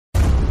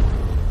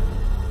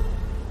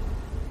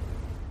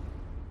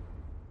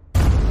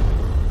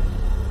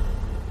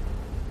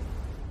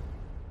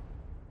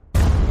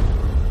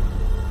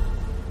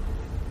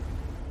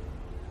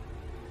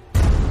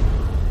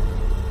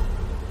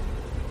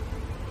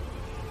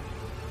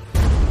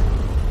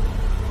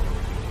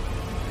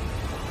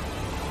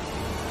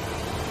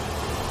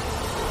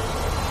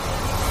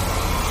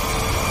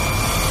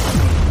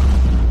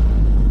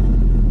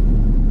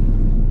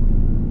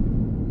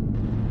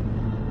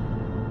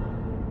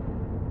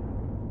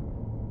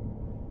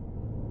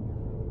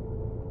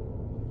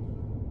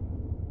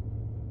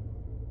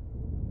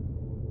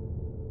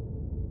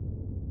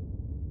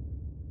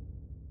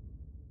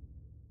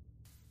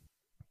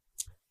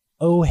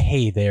Oh,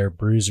 hey there,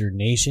 Bruiser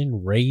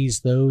Nation. Raise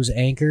those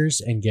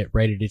anchors and get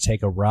ready to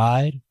take a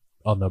ride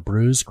on the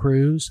Bruise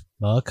Cruise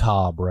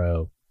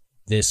Macabre.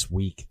 This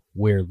week,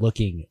 we're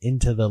looking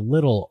into the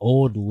little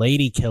old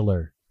lady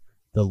killer,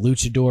 the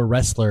luchador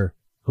wrestler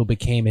who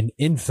became an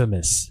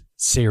infamous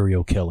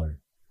serial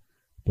killer.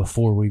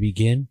 Before we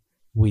begin,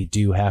 we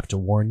do have to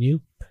warn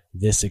you,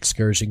 this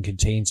excursion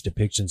contains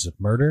depictions of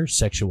murder,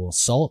 sexual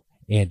assault,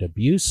 and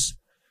abuse.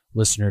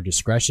 Listener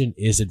discretion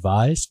is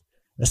advised,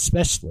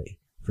 especially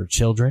for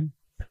children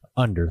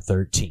under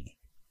 13.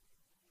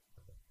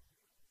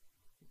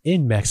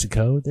 In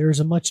Mexico, there is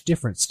a much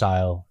different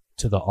style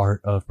to the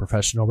art of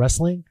professional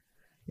wrestling.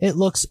 It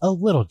looks a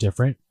little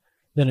different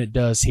than it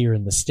does here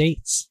in the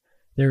States.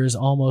 There is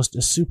almost a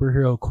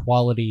superhero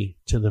quality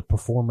to the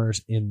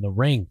performers in the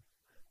ring,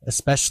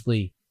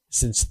 especially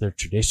since their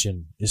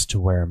tradition is to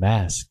wear a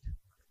mask,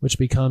 which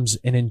becomes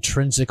an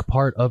intrinsic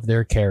part of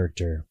their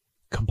character.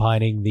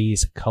 Combining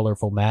these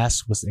colorful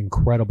masks with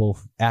incredible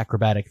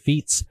acrobatic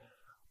feats,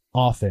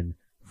 often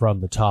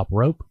from the top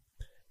rope,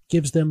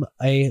 gives them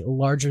a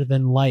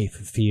larger-than-life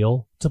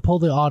feel to pull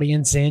the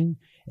audience in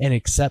and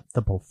accept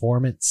the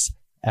performance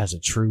as a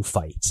true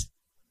fight.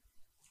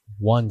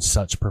 One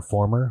such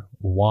performer,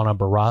 Juana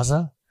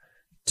Barraza,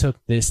 took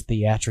this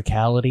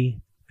theatricality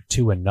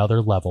to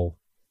another level,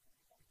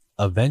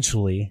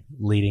 eventually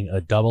leading a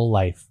double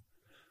life,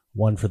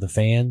 one for the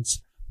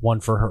fans,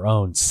 one for her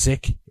own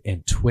sick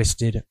and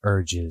twisted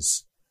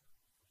urges,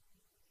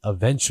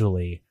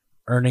 eventually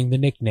earning the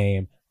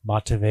nickname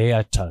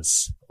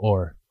Matavietas,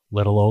 or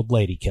Little Old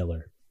Lady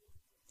Killer.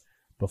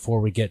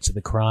 Before we get to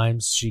the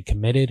crimes she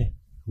committed,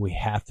 we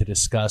have to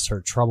discuss her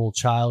troubled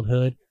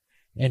childhood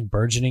and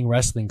burgeoning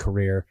wrestling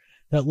career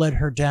that led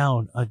her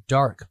down a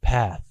dark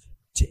path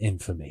to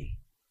infamy.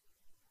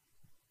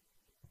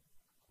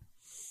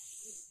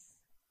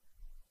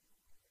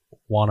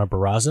 Juana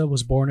Barraza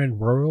was born in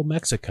rural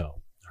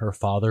Mexico. Her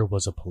father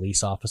was a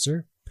police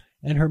officer,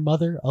 and her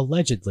mother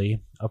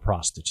allegedly a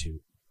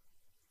prostitute.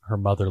 Her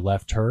mother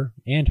left her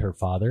and her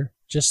father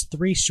just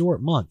 3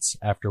 short months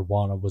after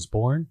Juana was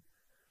born.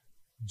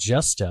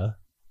 Justa,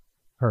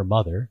 her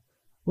mother,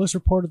 was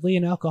reportedly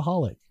an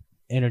alcoholic,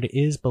 and it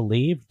is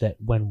believed that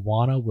when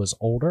Juana was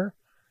older,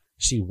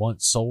 she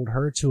once sold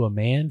her to a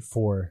man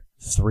for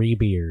 3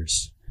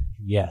 beers.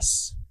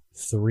 Yes,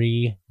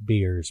 3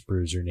 beers,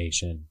 Bruiser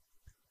Nation.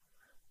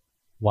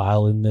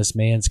 While in this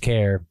man's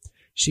care,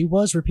 she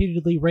was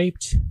repeatedly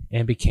raped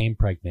and became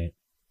pregnant.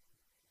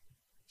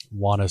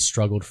 Juana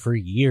struggled for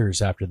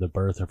years after the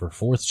birth of her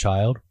 4th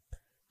child.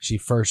 She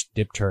first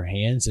dipped her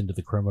hands into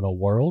the criminal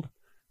world,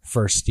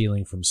 first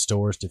stealing from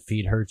stores to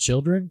feed her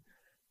children,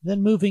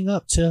 then moving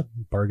up to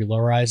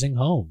burglarizing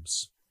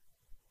homes.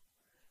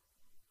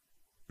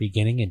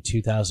 Beginning in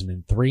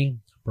 2003,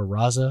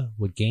 Barraza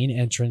would gain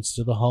entrance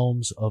to the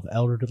homes of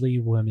elderly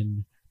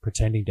women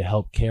pretending to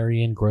help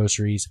carry in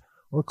groceries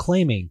or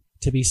claiming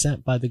to be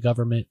sent by the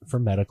government for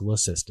medical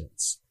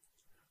assistance.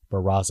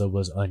 Barraza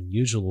was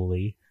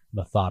unusually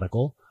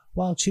methodical.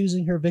 While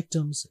choosing her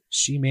victims,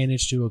 she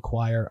managed to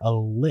acquire a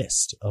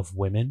list of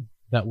women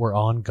that were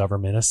on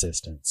government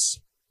assistance.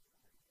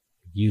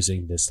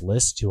 Using this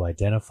list to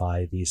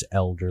identify these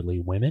elderly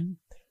women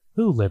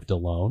who lived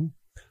alone,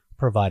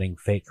 providing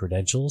fake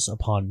credentials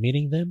upon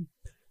meeting them,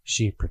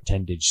 she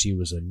pretended she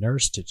was a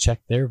nurse to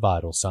check their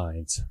vital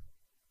signs.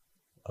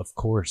 Of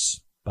course,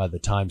 by the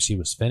time she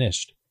was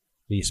finished,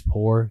 these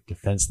poor,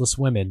 defenseless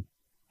women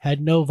had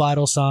no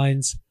vital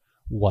signs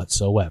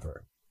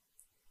whatsoever.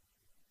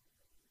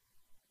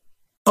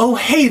 Oh,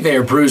 hey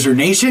there, Bruiser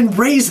Nation.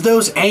 Raise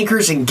those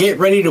anchors and get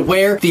ready to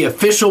wear the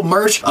official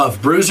merch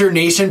of Bruiser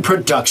Nation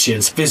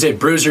Productions. Visit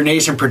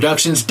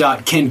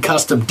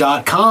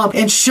bruisernationproductions.kincustom.com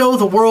and show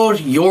the world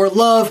your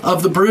love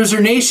of the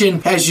Bruiser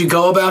Nation as you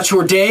go about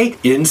your day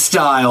in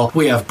style.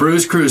 We have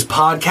Bruise Cruise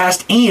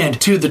podcast and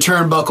To the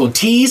Turnbuckle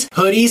tees,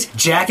 hoodies,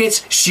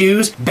 jackets,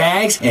 shoes,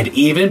 bags, and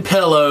even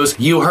pillows.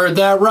 You heard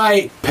that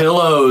right,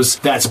 pillows.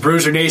 That's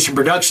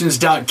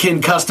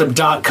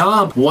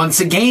bruisernationproductions.kincustom.com.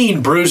 Once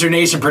again, Bruiser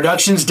Nation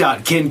Productions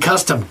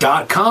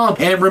 .kincustom.com.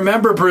 And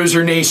remember,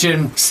 Bruiser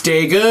Nation,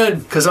 stay good,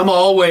 because I'm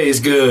always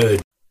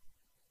good.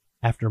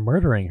 After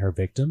murdering her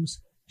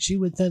victims, she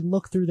would then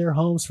look through their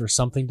homes for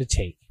something to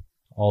take.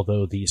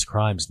 Although these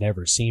crimes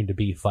never seemed to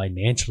be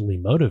financially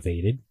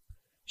motivated,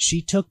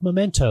 she took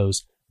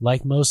mementos,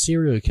 like most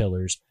serial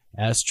killers,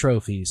 as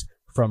trophies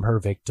from her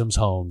victims'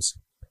 homes.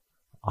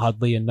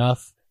 Oddly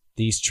enough,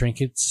 these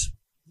trinkets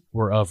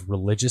were of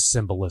religious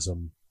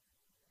symbolism.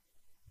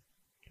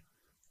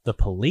 The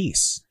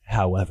police,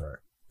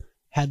 however,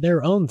 had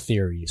their own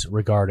theories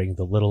regarding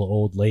the little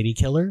old lady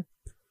killer.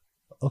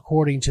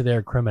 According to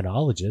their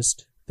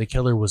criminologist, the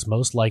killer was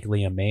most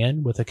likely a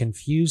man with a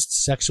confused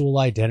sexual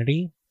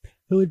identity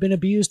who had been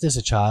abused as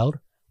a child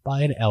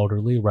by an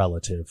elderly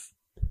relative.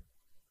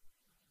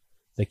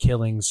 The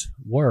killings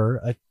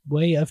were a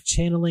way of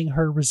channeling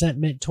her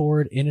resentment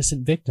toward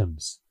innocent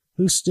victims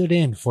who stood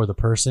in for the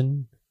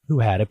person who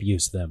had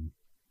abused them.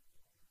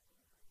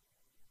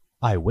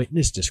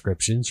 Eyewitness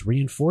descriptions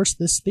reinforced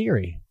this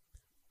theory.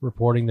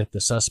 reporting that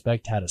the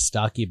suspect had a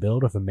stocky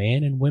build of a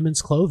man in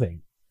women's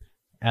clothing.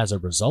 As a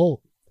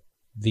result,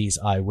 these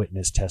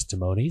eyewitness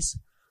testimonies,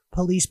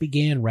 police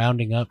began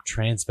rounding up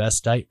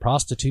transvestite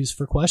prostitutes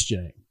for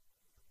questioning.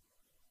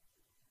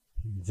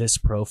 This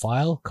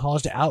profile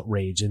caused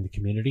outrage in the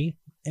community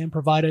and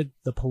provided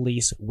the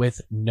police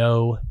with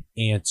no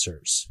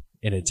answers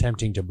in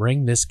attempting to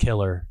bring this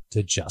killer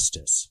to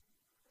justice.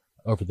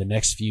 Over the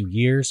next few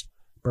years,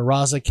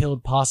 Barraza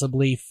killed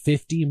possibly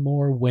 50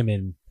 more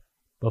women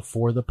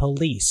before the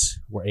police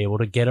were able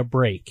to get a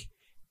break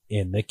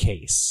in the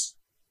case.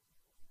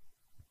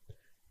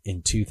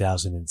 In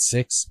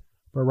 2006,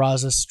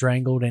 Barraza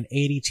strangled an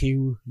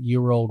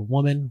 82-year-old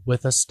woman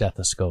with a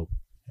stethoscope.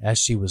 As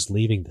she was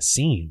leaving the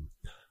scene,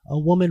 a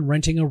woman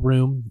renting a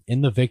room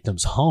in the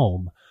victim's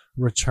home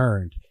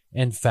returned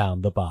and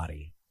found the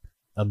body.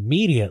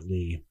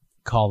 Immediately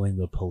calling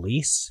the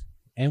police,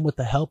 and with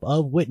the help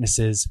of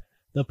witnesses,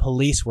 the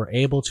police were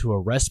able to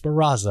arrest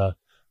Barraza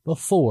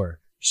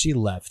before she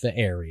left the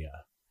area.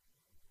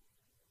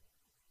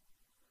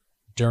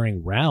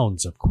 During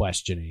rounds of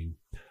questioning,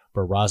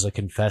 Barraza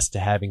confessed to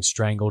having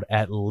strangled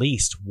at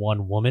least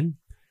one woman,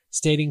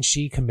 stating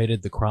she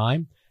committed the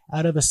crime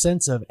out of a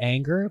sense of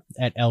anger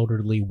at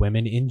elderly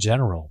women in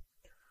general.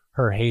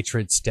 Her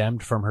hatred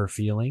stemmed from her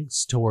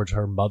feelings towards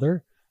her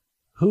mother,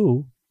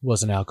 who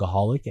was an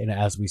alcoholic and,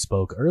 as we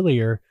spoke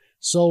earlier,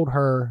 sold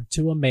her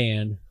to a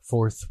man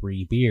for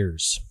 3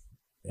 beers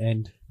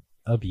and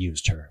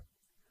abused her.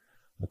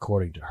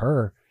 According to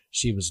her,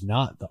 she was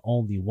not the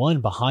only one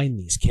behind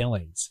these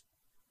killings.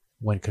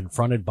 When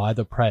confronted by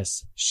the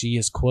press, she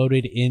is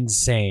quoted in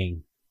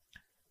saying,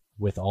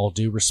 "With all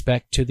due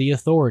respect to the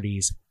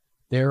authorities,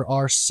 there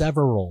are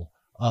several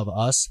of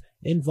us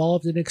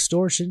involved in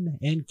extortion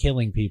and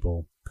killing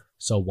people,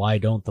 so why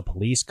don't the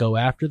police go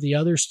after the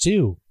others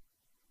too?"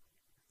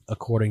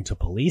 According to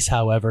police,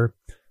 however,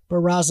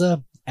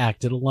 Barraza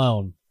acted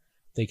alone.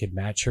 They could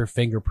match her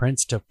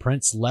fingerprints to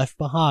prints left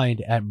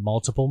behind at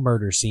multiple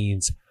murder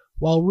scenes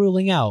while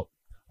ruling out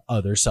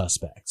other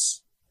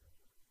suspects.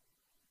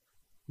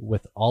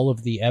 With all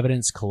of the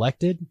evidence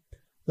collected,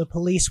 the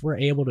police were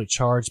able to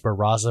charge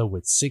Barraza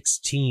with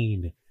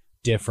 16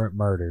 different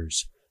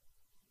murders,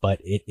 but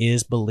it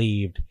is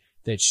believed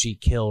that she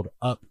killed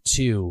up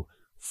to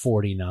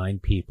 49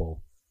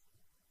 people.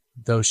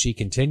 Though she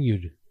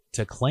continued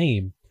to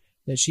claim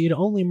that she had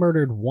only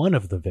murdered one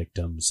of the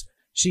victims,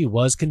 she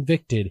was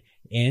convicted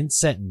and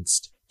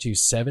sentenced to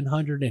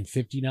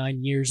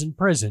 759 years in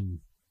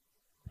prison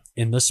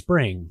in the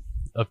spring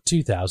of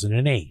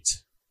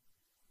 2008.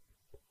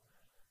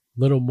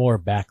 Little more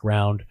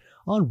background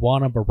on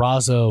Juana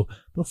Barraza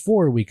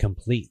before we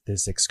complete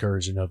this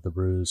excursion of the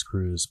Bruise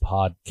Cruise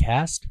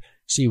podcast.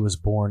 She was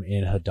born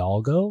in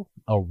Hidalgo,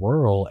 a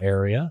rural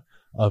area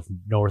of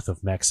north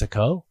of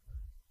Mexico.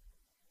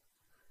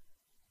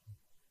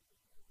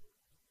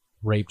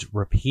 Raped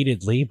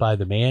repeatedly by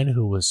the man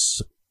who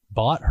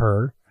bought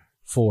her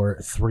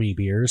for 3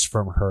 beers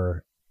from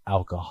her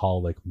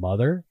alcoholic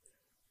mother.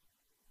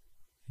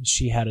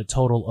 She had a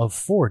total of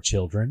 4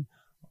 children,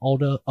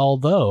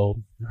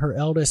 although her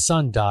eldest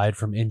son died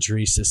from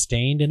injuries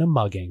sustained in a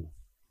mugging.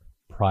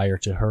 Prior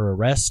to her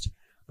arrest,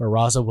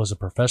 Barraza was a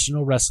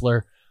professional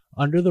wrestler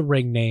under the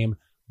ring name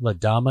La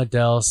Dama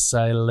del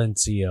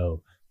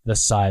Silencio, the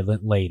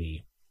Silent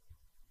Lady.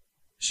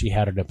 She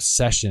had an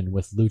obsession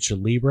with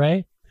lucha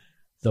libre,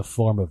 the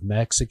form of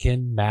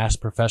Mexican mass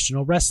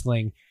professional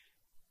wrestling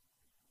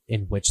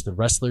in which the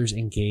wrestlers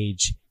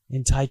engage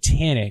in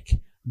titanic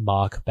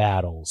mock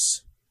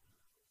battles.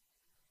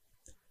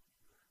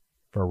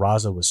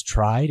 Barraza was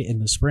tried in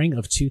the spring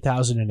of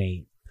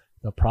 2008,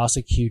 the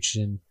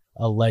prosecution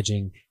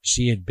alleging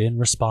she had been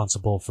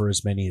responsible for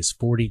as many as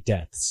 40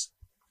 deaths.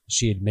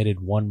 She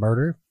admitted one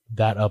murder,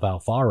 that of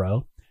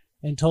Alfaro,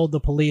 and told the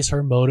police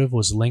her motive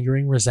was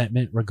lingering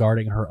resentment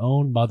regarding her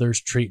own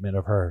mother's treatment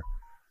of her.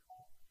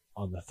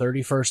 On the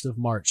 31st of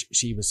March,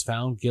 she was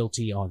found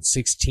guilty on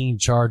 16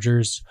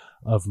 charges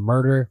of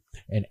murder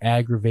and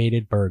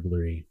aggravated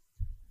burglary,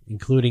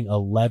 including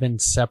 11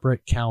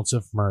 separate counts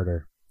of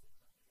murder.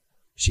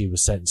 She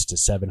was sentenced to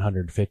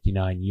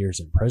 759 years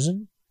in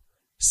prison.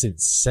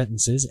 Since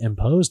sentences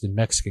imposed in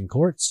Mexican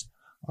courts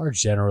are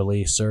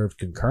generally served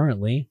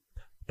concurrently,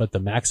 but the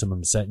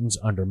maximum sentence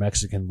under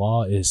Mexican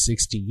law is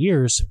 60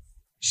 years,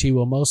 she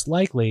will most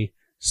likely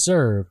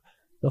serve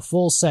the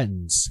full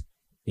sentence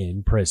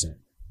in prison.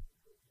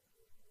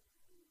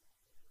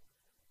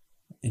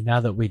 And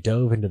now that we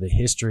dove into the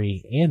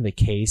history and the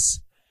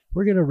case,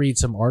 we're going to read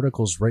some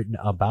articles written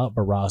about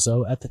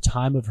Barraza at the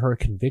time of her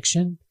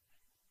conviction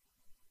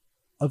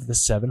of the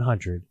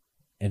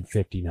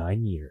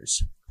 759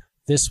 years.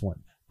 This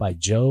one by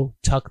Joe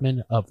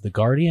Tuckman of The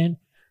Guardian,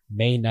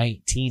 May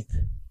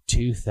 19th,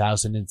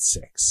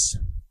 2006.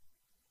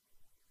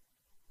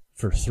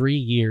 For 3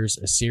 years,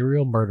 a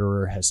serial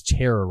murderer has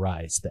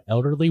terrorized the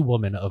elderly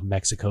woman of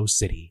Mexico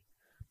City.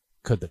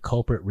 Could the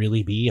culprit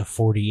really be a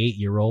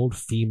 48-year-old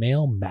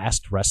female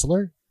masked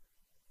wrestler?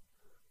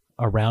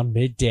 Around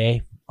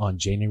midday on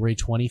January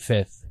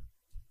 25th,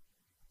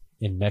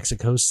 in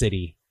Mexico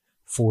City,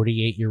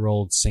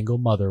 48-year-old single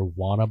mother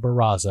Juana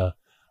Barraza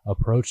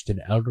approached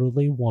an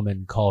elderly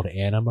woman called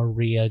Ana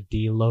Maria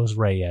de los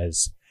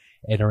Reyes,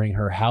 entering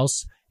her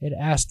house and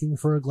asking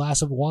for a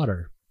glass of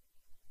water.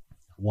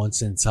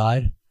 Once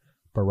inside,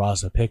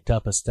 Barraza picked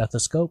up a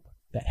stethoscope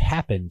that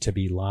happened to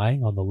be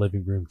lying on the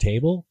living room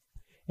table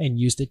and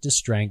used it to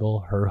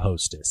strangle her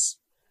hostess.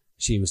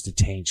 She was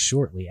detained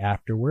shortly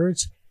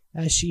afterwards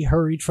as she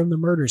hurried from the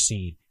murder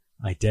scene.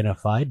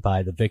 Identified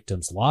by the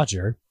victim's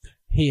lodger,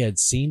 he had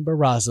seen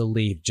Barraza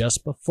leave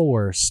just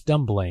before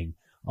stumbling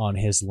on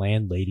his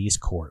landlady's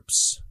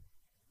corpse.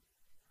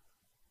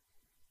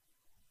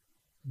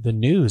 The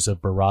news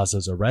of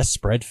Barraza's arrest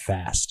spread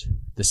fast.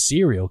 The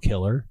serial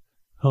killer,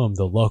 whom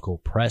the local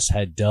press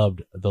had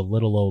dubbed the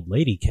Little Old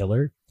Lady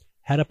Killer,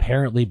 had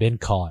apparently been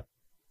caught.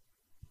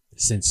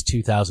 Since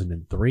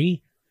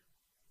 2003,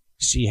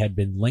 she had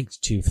been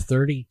linked to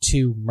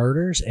 32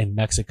 murders in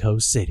Mexico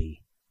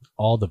City.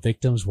 All the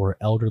victims were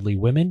elderly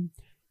women,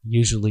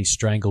 usually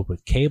strangled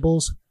with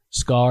cables,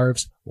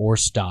 scarves, or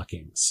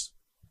stockings.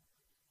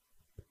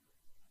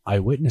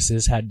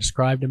 Eyewitnesses had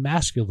described a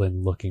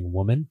masculine-looking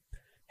woman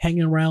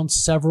hanging around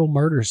several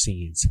murder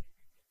scenes,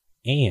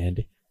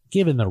 and,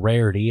 given the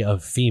rarity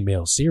of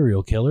female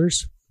serial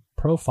killers,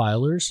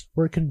 profilers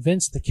were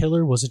convinced the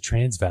killer was a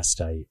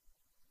transvestite.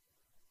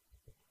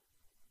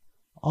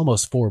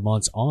 Almost 4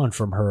 months on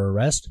from her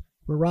arrest,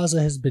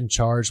 Barraza has been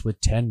charged with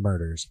 10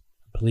 murders,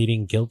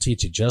 pleading guilty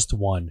to just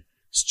one,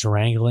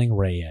 strangling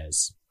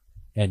Reyes,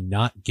 and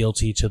not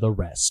guilty to the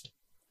rest.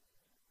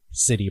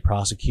 City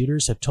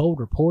prosecutors have told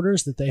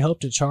reporters that they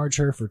hope to charge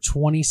her for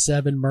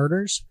 27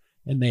 murders,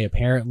 and they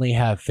apparently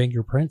have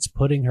fingerprints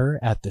putting her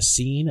at the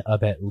scene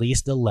of at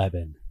least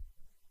 11.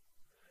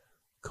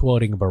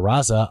 Quoting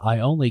Barraza, "I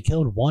only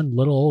killed one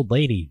little old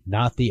lady,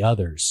 not the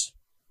others.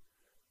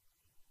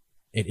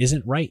 It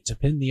isn't right to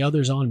pin the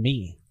others on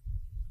me."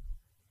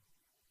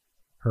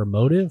 Her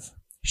motive?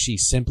 She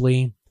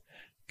simply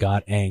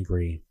got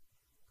angry.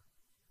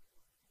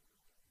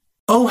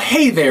 Oh,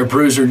 hey there,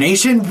 Bruiser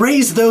Nation.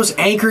 Raise those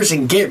anchors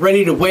and get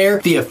ready to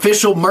wear the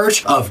official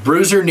merch of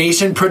Bruiser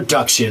Nation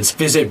Productions.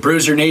 Visit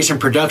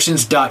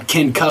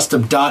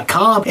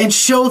bruisernationproductions.kincustom.com and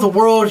show the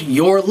world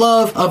your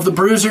love of the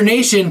Bruiser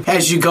Nation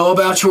as you go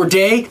about your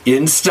day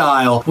in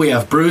style. We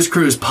have Bruise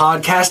Cruise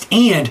podcast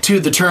and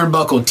To the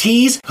Turnbuckle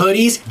tees,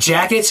 hoodies,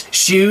 jackets,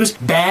 shoes,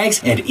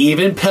 bags, and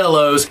even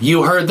pillows.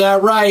 You heard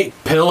that right.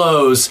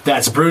 Pillows.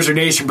 That's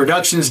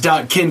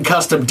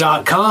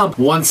bruisernationproductions.kincustom.com.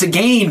 Once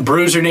again,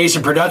 Bruiser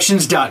Nation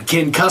Productions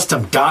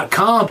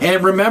 .kincustom.com.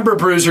 And remember,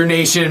 Bruiser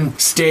Nation,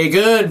 stay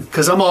good,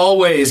 because I'm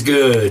always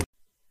good.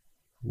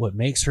 What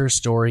makes her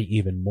story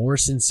even more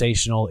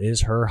sensational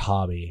is her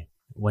hobby.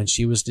 When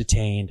she was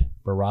detained,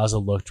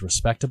 Barraza looked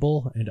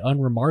respectable and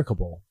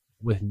unremarkable,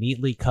 with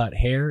neatly cut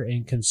hair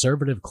and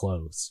conservative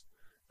clothes.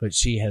 But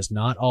she has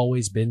not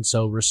always been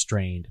so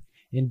restrained,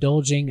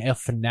 indulging a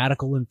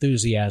fanatical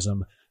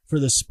enthusiasm for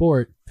the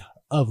sport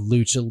of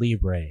lucha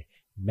libre,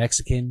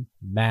 Mexican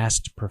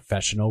masked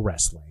professional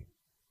wrestling.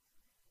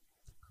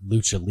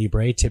 Lucha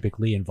Libre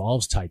typically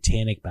involves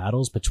titanic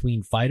battles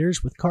between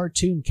fighters with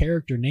cartoon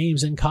character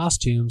names and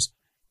costumes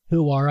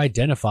who are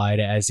identified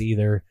as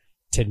either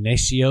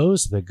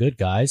Tenecios, the good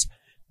guys,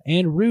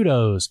 and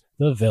Rudos,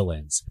 the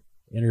villains.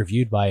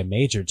 Interviewed by a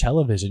major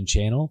television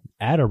channel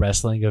at a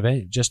wrestling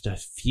event just a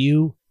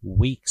few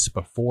weeks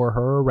before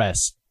her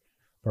arrest,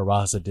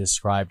 Barraza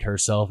described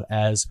herself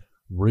as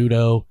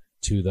Rudo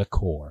to the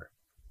core.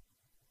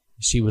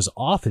 She was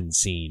often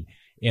seen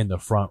in the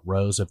front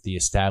rows of the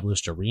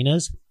established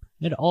arenas,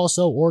 and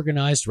also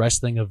organized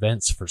wrestling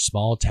events for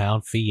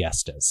small-town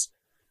fiestas.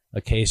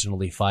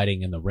 Occasionally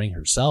fighting in the ring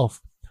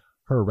herself,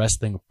 her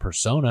wrestling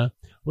persona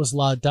was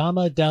La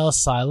Dama del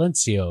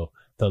Silencio,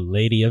 the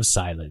Lady of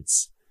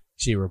Silence.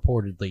 She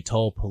reportedly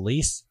told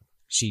police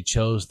she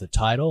chose the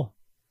title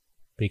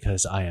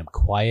because I am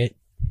quiet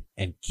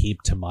and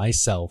keep to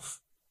myself.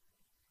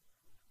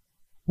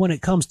 When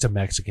it comes to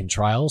Mexican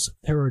trials,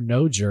 there are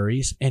no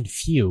juries and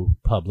few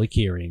public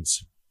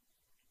hearings.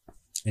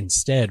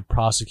 Instead,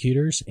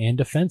 prosecutors and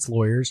defense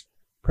lawyers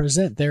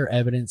present their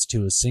evidence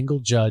to a single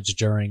judge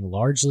during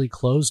largely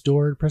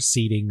closed-door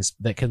proceedings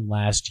that can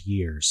last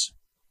years.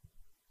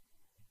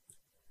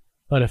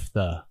 But if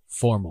the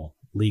formal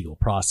legal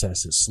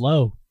process is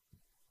slow,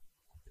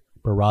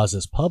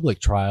 Barraza's public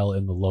trial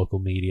in the local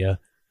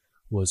media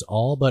was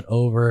all but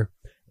over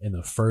in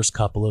the first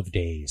couple of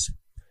days.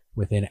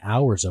 Within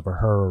hours of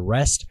her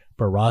arrest,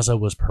 Barraza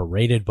was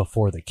paraded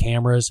before the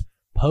cameras,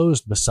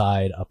 posed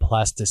beside a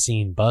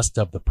plasticine bust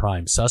of the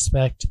prime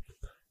suspect,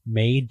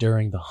 made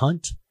during the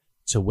hunt,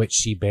 to which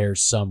she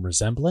bears some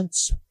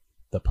resemblance.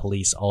 The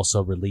police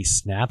also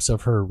released snaps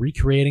of her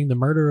recreating the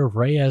murder of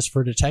Reyes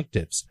for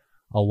detectives,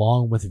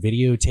 along with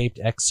videotaped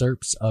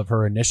excerpts of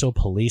her initial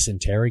police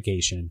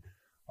interrogation.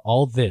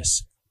 All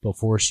this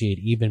before she had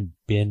even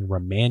been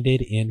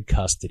remanded in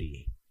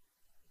custody.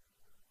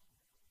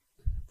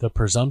 The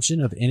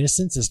presumption of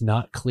innocence is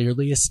not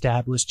clearly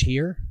established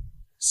here,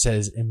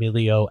 says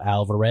Emilio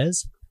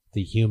Alvarez,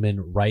 the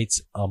human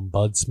rights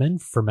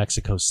ombudsman for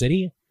Mexico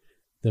City.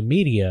 The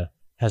media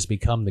has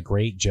become the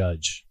great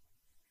judge.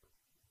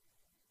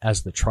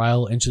 As the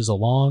trial inches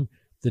along,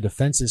 the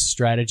defense's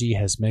strategy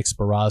has mixed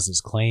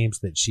Barraza's claims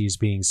that she's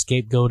being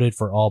scapegoated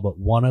for all but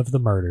one of the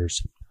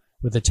murders,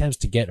 with attempts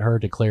to get her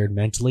declared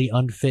mentally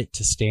unfit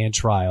to stand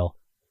trial.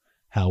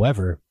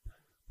 However,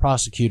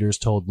 prosecutors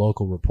told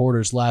local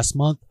reporters last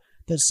month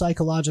that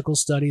psychological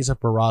studies of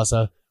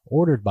Barraza,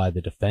 ordered by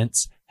the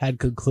defense, had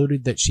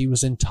concluded that she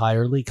was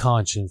entirely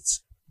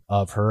conscious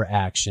of her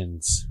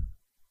actions.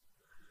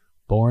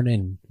 Born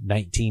in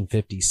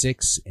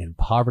 1956 in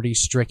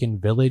poverty-stricken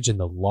village in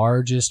the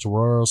largest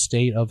rural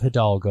state of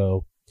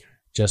Hidalgo,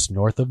 just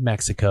north of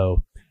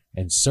Mexico,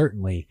 and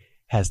certainly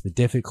has the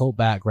difficult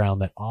background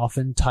that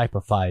often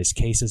typifies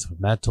cases of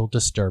mental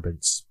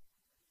disturbance.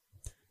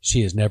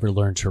 She has never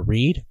learned to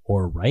read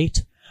or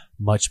write,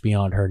 much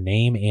beyond her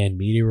name and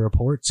media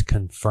reports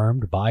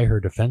confirmed by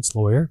her defense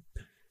lawyer,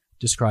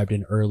 described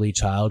in early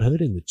childhood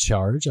in the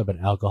charge of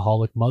an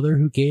alcoholic mother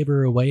who gave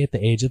her away at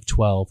the age of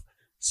 12,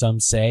 some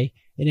say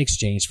in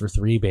exchange for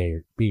 3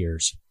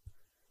 beers.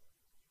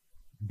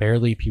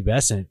 Barely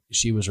pubescent,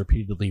 she was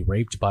repeatedly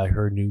raped by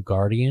her new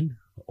guardian,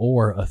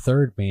 or a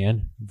third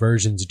man,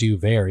 versions do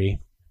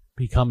vary,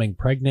 becoming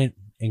pregnant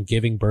and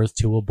giving birth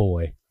to a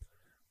boy.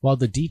 While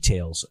the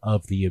details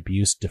of the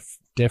abuse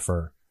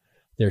differ,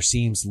 there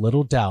seems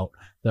little doubt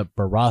that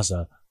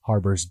Barraza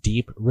harbors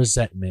deep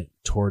resentment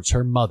towards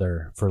her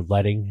mother for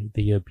letting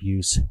the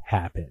abuse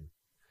happen.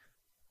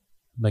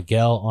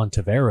 Miguel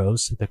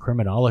Ontiveros, the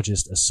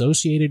criminologist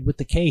associated with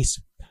the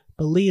case,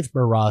 believes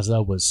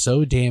Barraza was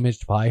so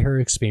damaged by her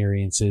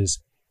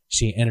experiences,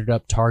 she ended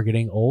up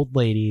targeting old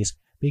ladies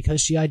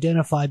because she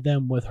identified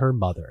them with her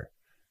mother.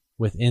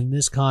 Within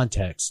this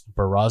context,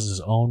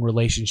 Barraza's own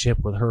relationship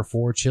with her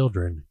 4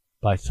 children,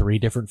 by 3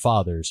 different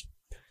fathers,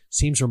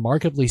 seems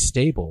remarkably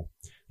stable,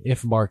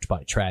 if marked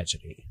by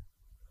tragedy.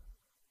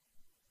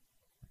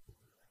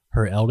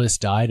 Her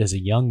eldest died as a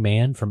young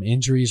man from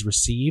injuries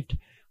received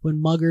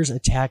when muggers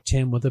attacked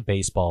him with a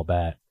baseball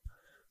bat.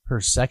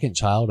 Her second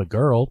child, a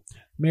girl,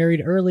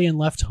 married early and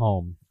left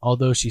home,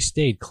 although she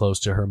stayed close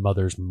to her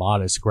mother's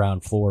modest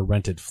ground floor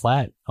rented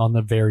flat on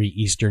the very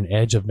eastern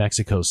edge of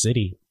Mexico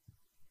City.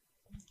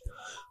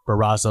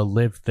 Barraza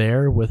lived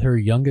there with her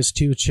youngest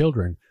 2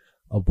 children,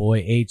 a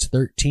boy aged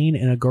 13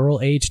 and a girl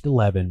aged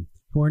 11,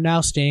 who are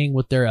now staying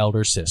with their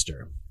elder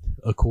sister.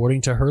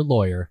 According to her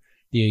lawyer,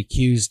 the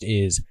accused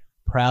is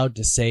proud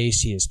to say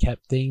she has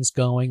kept things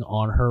going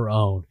on her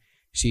own.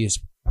 She is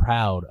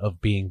proud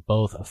of being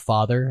both a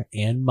father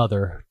and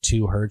mother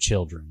to her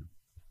children.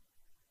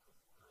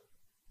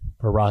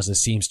 Barraza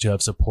seems to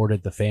have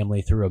supported the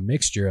family through a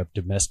mixture of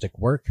domestic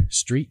work,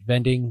 street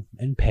vending,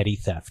 and petty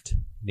theft.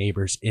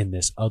 Neighbors in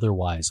this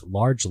otherwise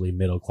largely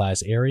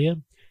middle-class area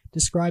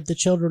describe the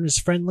children as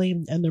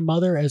friendly and their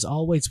mother as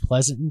always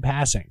pleasant in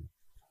passing.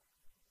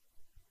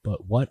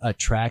 But what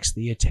attracts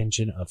the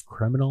attention of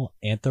criminal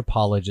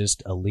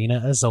anthropologist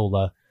Elena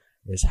Azola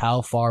is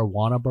how far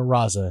Juana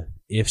Barraza,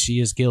 if she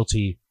is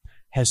guilty,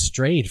 has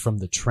strayed from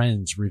the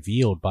trends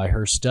revealed by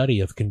her study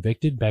of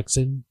convicted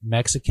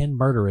Mexican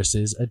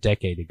murderesses a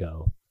decade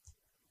ago.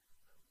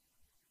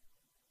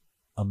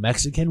 A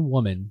Mexican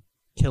woman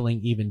killing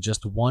even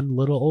just one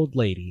little old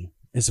lady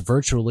is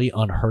virtually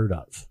unheard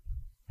of.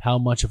 How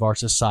much of our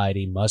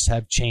society must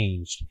have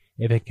changed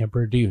if it can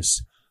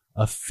produce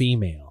a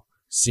female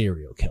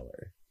serial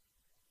killer?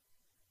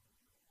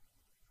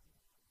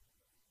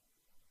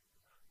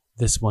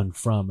 This one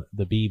from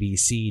the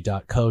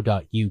bbc.co.uk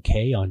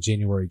on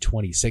January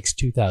 26,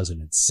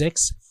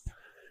 2006.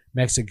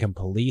 Mexican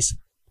police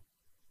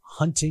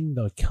hunting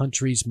the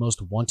country's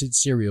most wanted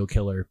serial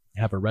killer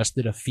have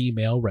arrested a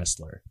female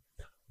wrestler.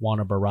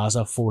 Juana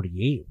Barraza,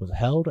 48, was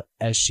held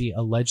as she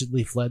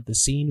allegedly fled the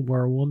scene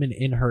where a woman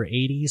in her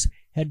 80s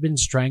had been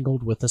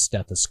strangled with a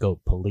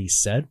stethoscope, police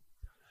said.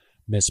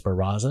 Miss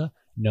Barraza,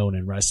 known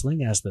in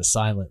wrestling as the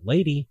Silent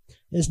Lady,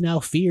 is now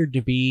feared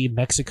to be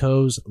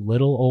Mexico's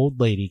little old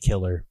lady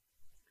killer.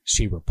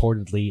 She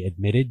reportedly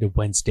admitted to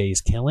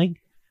Wednesday's killing,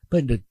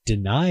 but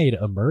denied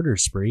a murder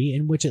spree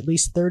in which at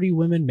least 30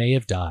 women may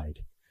have died.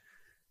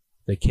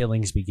 The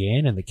killings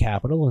began in the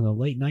capital in the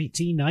late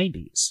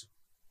 1990s.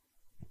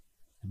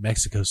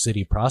 Mexico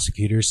City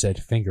prosecutors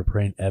said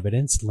fingerprint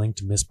evidence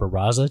linked Miss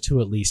Barraza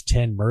to at least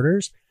 10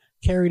 murders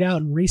carried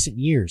out in recent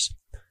years.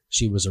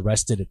 She was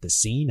arrested at the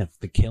scene of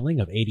the killing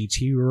of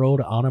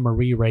 82-year-old Ana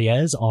Marie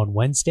Reyes on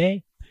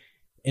Wednesday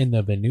in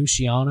the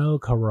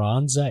Venustiano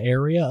Carranza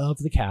area of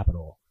the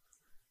capital.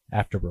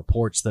 After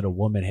reports that a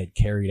woman had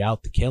carried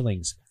out the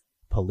killings,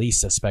 police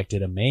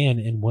suspected a man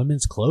in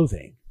women's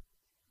clothing.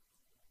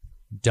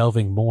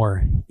 Delving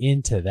more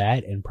into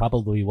that, and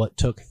probably what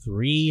took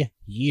 3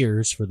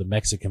 years for the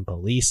Mexican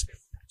police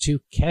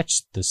to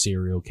catch the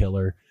serial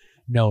killer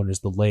known as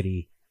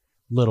the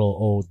little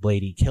old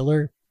lady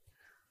killer,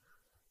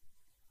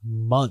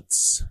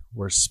 months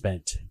were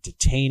spent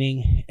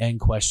detaining and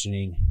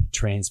questioning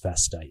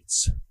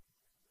transvestites.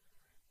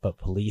 But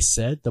police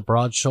said the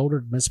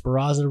broad-shouldered Miss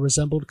Barraza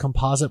resembled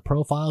composite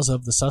profiles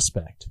of the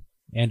suspect,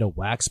 and a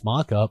wax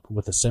mock-up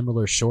with a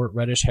similar short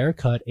reddish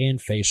haircut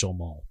and facial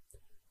mole.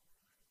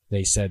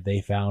 They said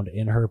they found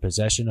in her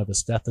possession of a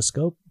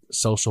stethoscope,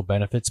 social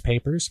benefits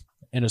papers,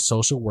 and a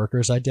social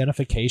worker's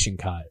identification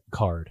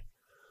card.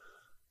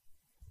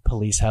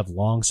 Police have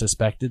long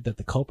suspected that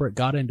the culprit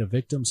got into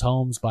victims'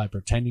 homes by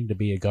pretending to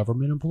be a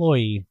government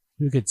employee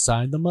who could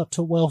sign them up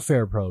to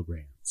welfare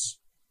programs.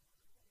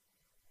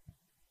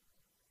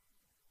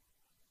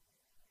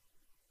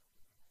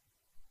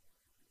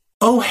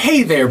 Oh,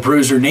 hey there,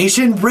 Bruiser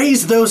Nation.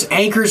 Raise those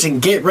anchors and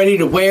get ready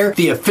to wear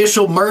the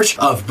official merch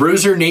of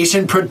Bruiser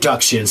Nation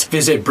Productions.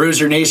 Visit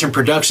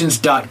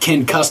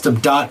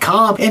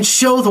bruisernationproductions.kincustom.com and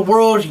show the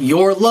world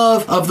your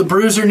love of the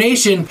Bruiser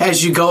Nation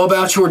as you go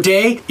about your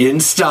day in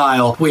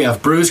style. We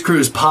have Bruise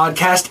Cruise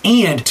podcast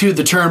and To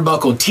the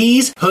Turnbuckle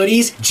tees,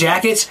 hoodies,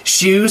 jackets,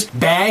 shoes,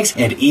 bags,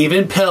 and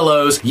even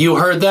pillows. You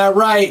heard that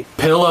right.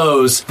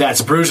 Pillows.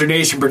 That's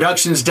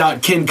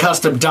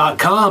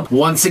bruisernationproductions.kincustom.com.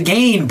 Once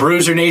again,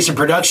 Bruiser Nation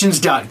Productions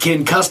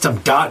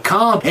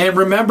kincustom.com. And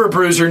remember,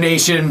 Bruiser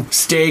Nation,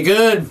 stay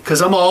good, because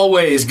I'm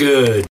always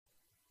good.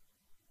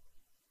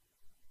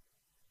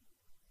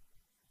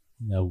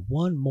 Now,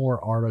 one more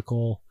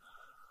article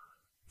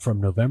from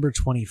November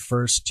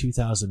 21st,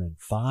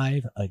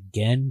 2005,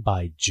 again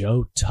by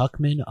Joe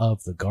Tuckman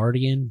of The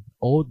Guardian.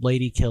 Old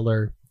lady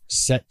killer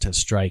set to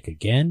strike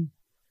again.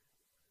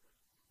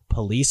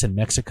 Police in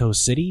Mexico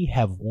City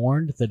have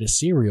warned that a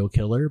serial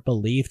killer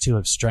believed to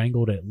have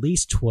strangled at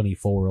least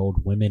 24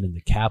 old women in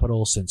the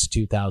capital since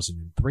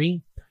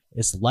 2003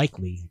 is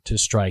likely to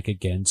strike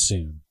again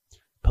soon.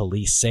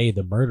 Police say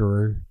the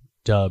murderer,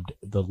 dubbed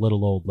the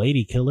little old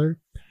lady killer,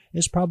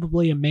 is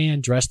probably a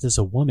man dressed as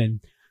a woman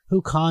who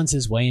cons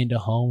his way into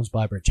homes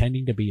by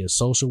pretending to be a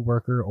social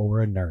worker or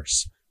a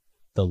nurse.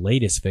 The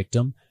latest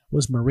victim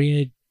was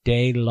Maria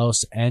de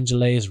Los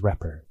Angeles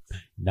Repper,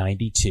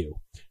 92.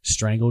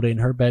 Strangled in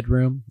her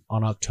bedroom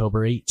on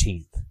October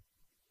 18th.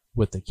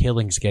 With the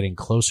killings getting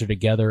closer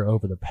together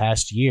over the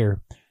past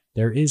year,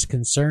 there is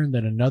concern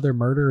that another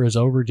murder is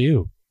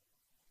overdue.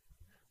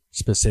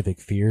 Specific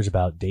fears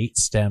about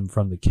dates stem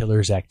from the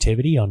killer's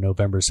activity on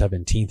November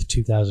 17th,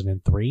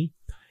 2003,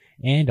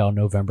 and on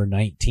November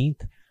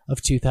 19th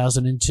of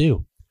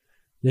 2002.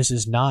 This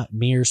is not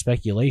mere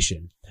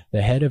speculation.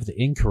 The head of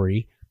the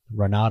inquiry,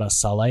 Renata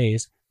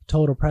Sales,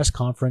 told a press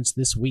conference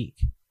this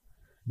week.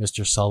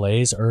 Mr.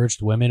 Sales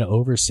urged women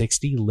over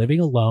 60 living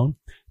alone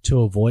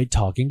to avoid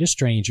talking to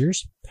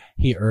strangers.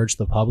 He urged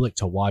the public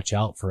to watch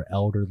out for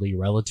elderly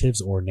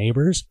relatives or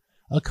neighbors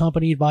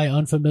accompanied by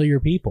unfamiliar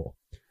people.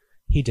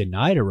 He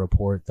denied a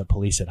report that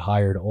police had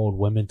hired old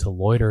women to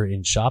loiter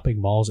in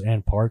shopping malls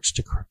and parks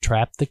to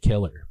trap the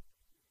killer.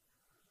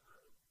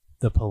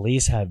 The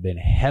police have been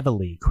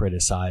heavily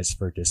criticized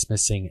for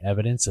dismissing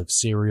evidence of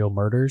serial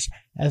murders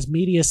as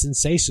media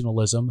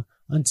sensationalism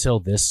until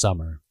this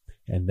summer,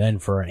 and then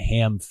for a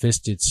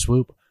ham-fisted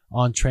swoop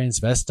on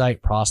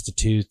transvestite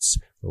prostitutes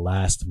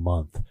last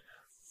month.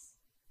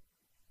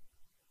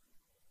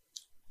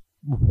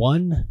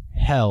 One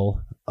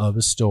hell of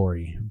a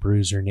story,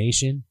 Bruiser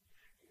Nation.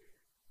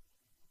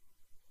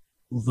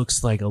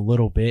 Looks like a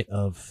little bit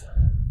of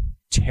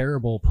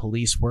terrible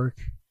police work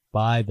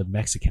by the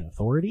Mexican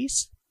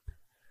authorities.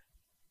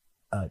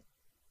 A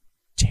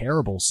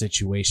terrible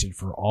situation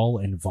for all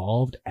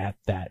involved at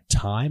that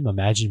time.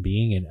 Imagine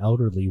being an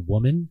elderly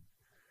woman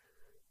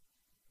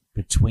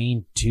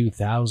between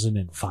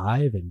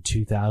 2005 and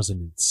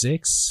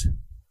 2006,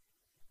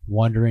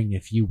 wondering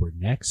if you were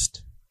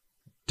next,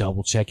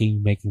 double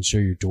checking, making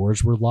sure your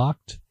doors were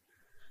locked,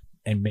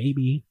 and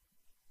maybe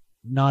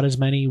not as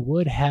many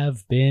would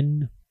have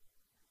been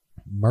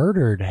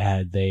murdered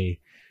had they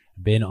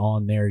been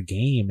on their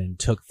game and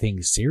took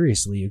things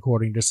seriously,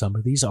 according to some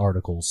of these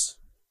articles.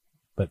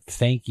 But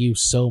thank you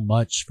so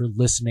much for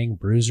listening,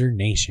 Bruiser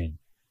Nation.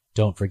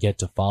 Don't forget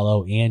to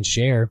follow and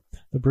share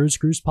the Bruise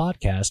Cruise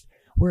podcast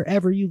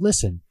wherever you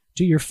listen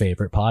to your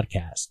favorite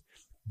podcast.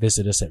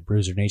 Visit us at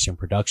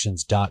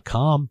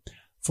bruisernationproductions.com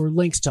for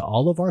links to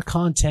all of our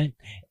content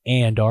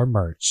and our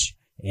merch.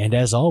 And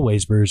as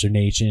always, Bruiser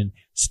Nation,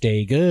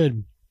 stay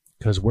good,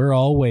 because we're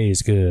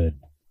always good.